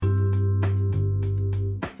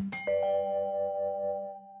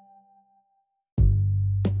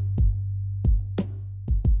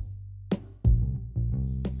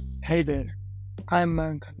Hey there, I'm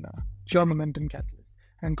Mayank Khanna, your momentum catalyst,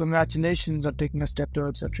 and congratulations on taking a step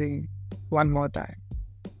towards your dream one more time.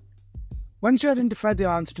 Once you identify the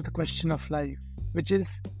answer to the question of life, which is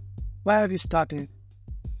why have you started,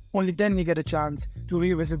 only then you get a chance to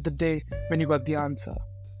revisit the day when you got the answer.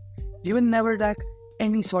 You will never lack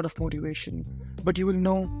any sort of motivation, but you will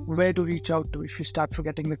know where to reach out to if you start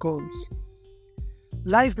forgetting the goals.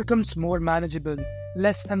 Life becomes more manageable,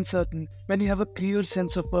 less uncertain when you have a clear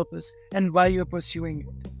sense of purpose and why you're pursuing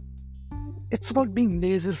it. It's about being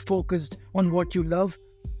laser focused on what you love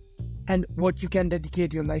and what you can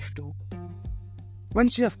dedicate your life to.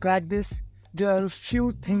 Once you have cracked this, there are a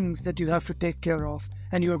few things that you have to take care of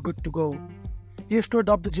and you are good to go. You have to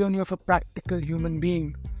adopt the journey of a practical human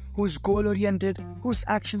being who's goal oriented, whose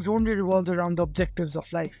actions only revolve around the objectives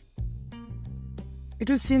of life. It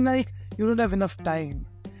will seem like you don't have enough time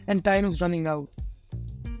and time is running out.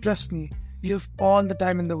 Trust me, you have all the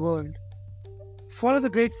time in the world. Follow the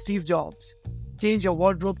great Steve Jobs. Change your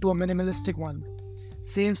wardrobe to a minimalistic one.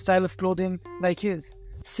 Same style of clothing like his.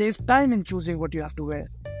 Save time in choosing what you have to wear.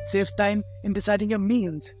 Save time in deciding your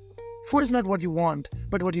meals. Food is not what you want,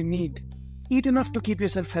 but what you need. Eat enough to keep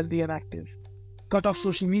yourself healthy and active. Cut off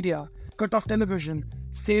social media. Cut off television.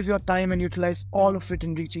 Save your time and utilize all of it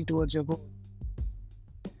in reaching towards your goal.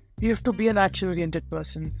 You have to be an action-oriented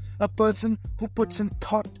person, a person who puts in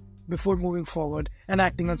thought before moving forward and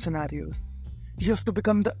acting on scenarios. You have to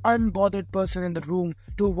become the unbothered person in the room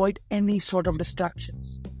to avoid any sort of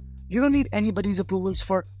distractions. You don't need anybody's approvals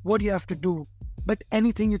for what you have to do, but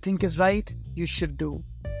anything you think is right, you should do.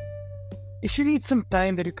 If you need some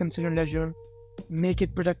time that you consider leisure, make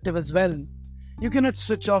it productive as well. You cannot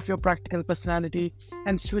switch off your practical personality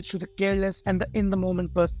and switch to the careless and the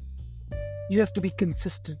in-the-moment person. You have to be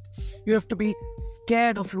consistent. You have to be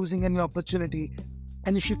scared of losing any opportunity.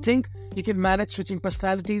 And if you think you can manage switching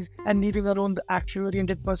personalities and leaving alone the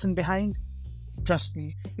action-oriented person behind, trust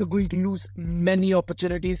me, you're going to lose many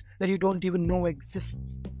opportunities that you don't even know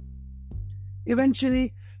exists.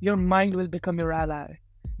 Eventually, your mind will become your ally,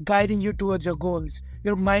 guiding you towards your goals.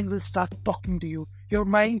 Your mind will start talking to you. Your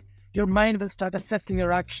mind will start assessing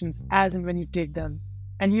your actions as and when you take them,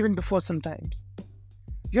 and even before sometimes.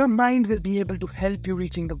 Your mind will be able to help you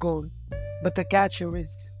reaching the goal, but the catch here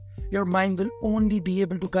is, your mind will only be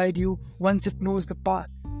able to guide you once it knows the path,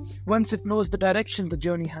 once it knows the direction the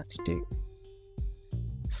journey has to take.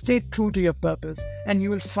 Stay true to your purpose and you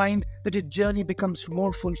will find that your journey becomes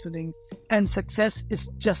more fulfilling and success is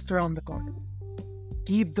just around the corner.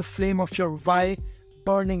 Keep the flame of your why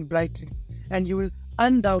burning brightly and you will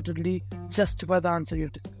undoubtedly justify the answer you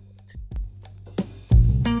desire.